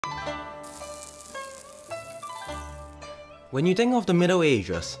When you think of the Middle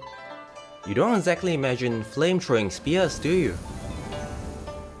Ages, you don't exactly imagine flame-throwing spears, do you?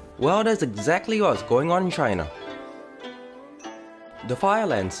 Well, that's exactly what's going on in China. The fire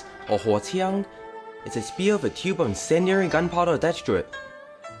lance, or huoqiang, is a spear with a tube of incendiary gunpowder attached to it.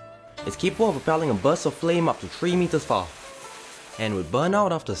 It's capable of propelling a burst of flame up to 3 meters far, and would burn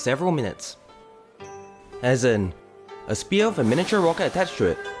out after several minutes. As in, a spear with a miniature rocket attached to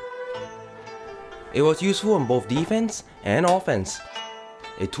it. It was useful in both defense and offense,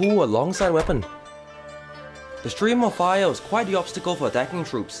 a tool alongside a weapon. The stream of fire was quite the obstacle for attacking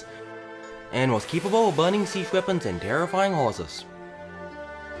troops, and was capable of burning siege weapons and terrifying horses.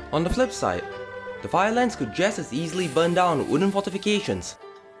 On the flip side, the fire lance could just as easily burn down wooden fortifications,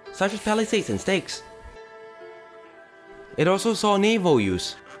 such as palisades and stakes. It also saw naval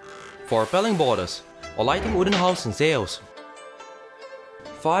use, for repelling boarders, or lighting wooden hulls and sails.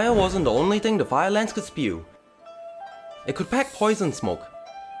 Fire wasn't the only thing the fire lance could spew. It could pack poison smoke,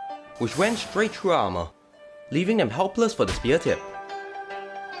 which went straight through armor, leaving them helpless for the spear tip.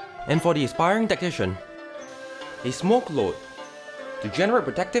 And for the aspiring tactician, a smoke load, to generate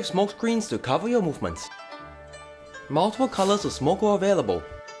protective smoke screens to cover your movements. Multiple colors of smoke were available,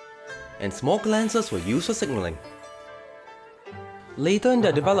 and smoke lances were used for signaling. Later in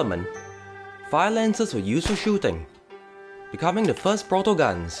their development, fire lances were used for shooting, becoming the first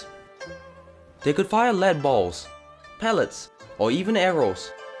proto-guns. They could fire lead balls, pellets, or even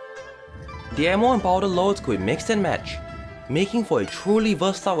arrows. The ammo and powder loads could be mixed and matched, making for a truly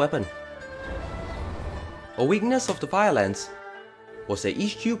versatile weapon. A weakness of the fire lance was that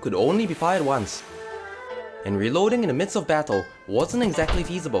each tube could only be fired once, and reloading in the midst of battle wasn't exactly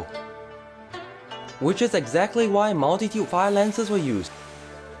feasible. Which is exactly why multi-tube fire lances were used,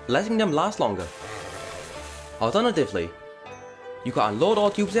 letting them last longer. Alternatively, you could unload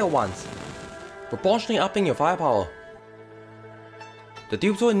all tubes at once, proportionally upping your firepower. The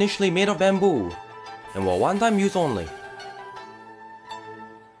tubes were initially made of bamboo, and were one-time use only.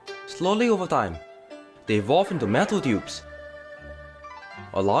 Slowly over time, they evolved into metal tubes,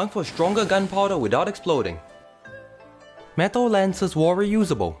 allowing for stronger gunpowder without exploding. Metal lances were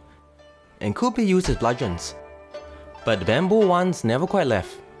reusable, and could be used as bludgeons, but the bamboo ones never quite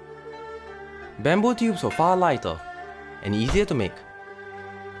left. Bamboo tubes were far lighter, and easier to make.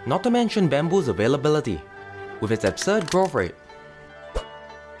 Not to mention bamboo's availability, with its absurd growth rate.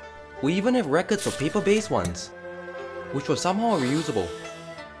 We even have records of paper-based ones, which were somehow reusable.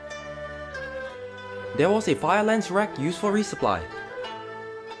 There was a fire lance rack used for resupply,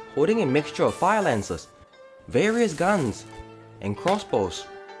 holding a mixture of fire lances, various guns, and crossbows.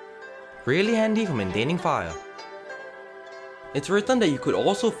 Really handy for maintaining fire. It's written that you could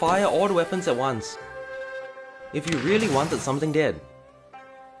also fire all the weapons at once, if you really wanted something dead.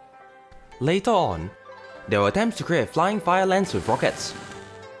 Later on, there were attempts to create a flying fire lance with rockets.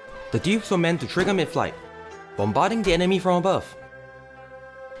 The tubes were meant to trigger mid-flight, bombarding the enemy from above.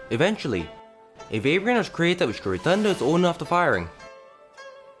 Eventually, a variant was created which could return to its owner after firing.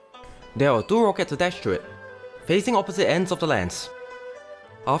 There were 2 rockets attached to it, facing opposite ends of the lance.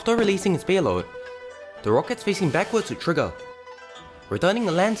 After releasing its payload, the rockets facing backwards would trigger, returning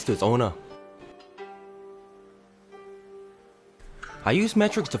the lance to its owner. I use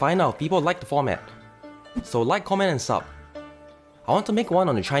metrics to find out if people like the format, so like, comment and sub. I want to make one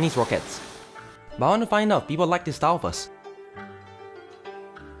on the Chinese rockets, but I want to find out if people like this style first.